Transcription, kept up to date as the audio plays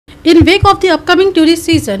In wake of the upcoming tourist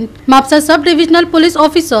season, Mapsa Sub-Divisional Police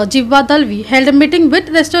Officer Jivva Dalvi held a meeting with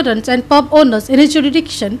restaurants and pub owners in his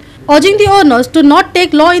jurisdiction, urging the owners to not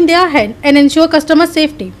take law in their hand and ensure customer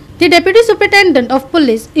safety. The Deputy Superintendent of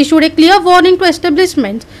Police issued a clear warning to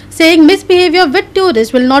establishments, saying misbehavior with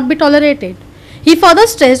tourists will not be tolerated. He further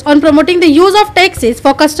stressed on promoting the use of taxis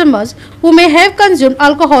for customers who may have consumed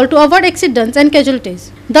alcohol to avoid accidents and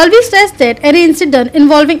casualties. Dalvi stressed that any incident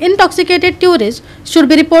involving intoxicated tourists should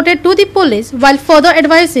be reported to the police, while further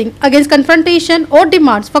advising against confrontation or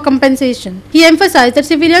demands for compensation. He emphasized that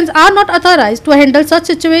civilians are not authorized to handle such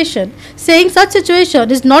situation, saying such situation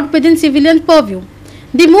is not within civilian purview.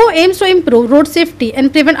 The move aims to improve road safety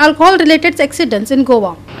and prevent alcohol-related accidents in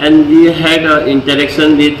Goa. And we had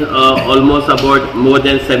interaction with almost about more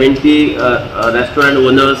than 70 restaurant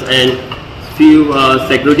owners and few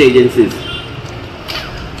security agencies.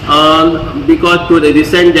 Because to the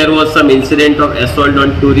recent there was some incident of assault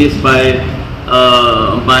on tourists by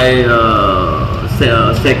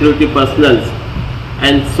security personnel,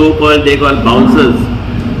 and so-called they call bouncers.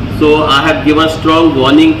 So I have given strong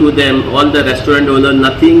warning to them, all the restaurant owners,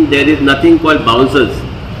 there is nothing called bouncers.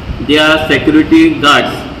 They are security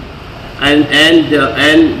guards, and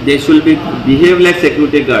they should behave like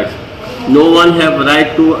security guards. No one have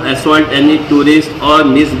right to assault any tourist or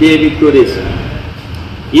misbehave with tourists.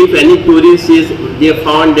 If any tourist they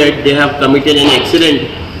found that they have committed an accident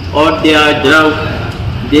or they are drunk,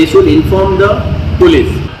 they should inform the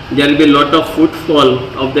police. There will be a lot of footfall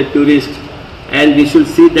of the tourists, and we should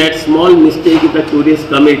see that small mistake if the tourists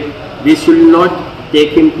commit, we should not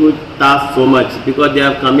take him to task so much, because they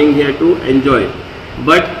are coming here to enjoy.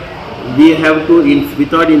 But we have to,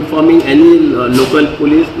 without informing any local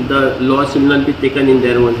police, the law should not be taken in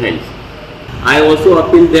their own hands. I also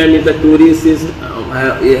appeal them, if the tourist is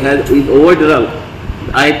overdrunk,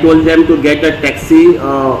 I told them to get a taxi,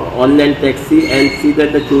 online taxi, and see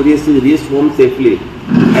that the tourist is reached home safely,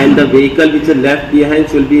 and the vehicle which is left behind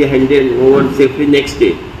should be handed over safely next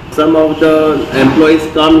day. Some of the employees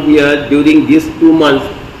come here during these 2 months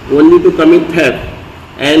only to commit theft,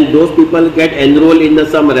 and those people get enrolled in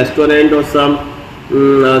some restaurant or some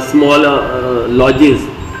small lodges.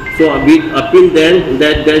 So we appeal them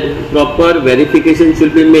that proper verification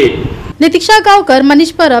should be made. Nitiksha Gaokar,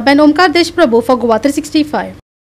 Manish Parab and Omkar Deshprabhu for Goa 365.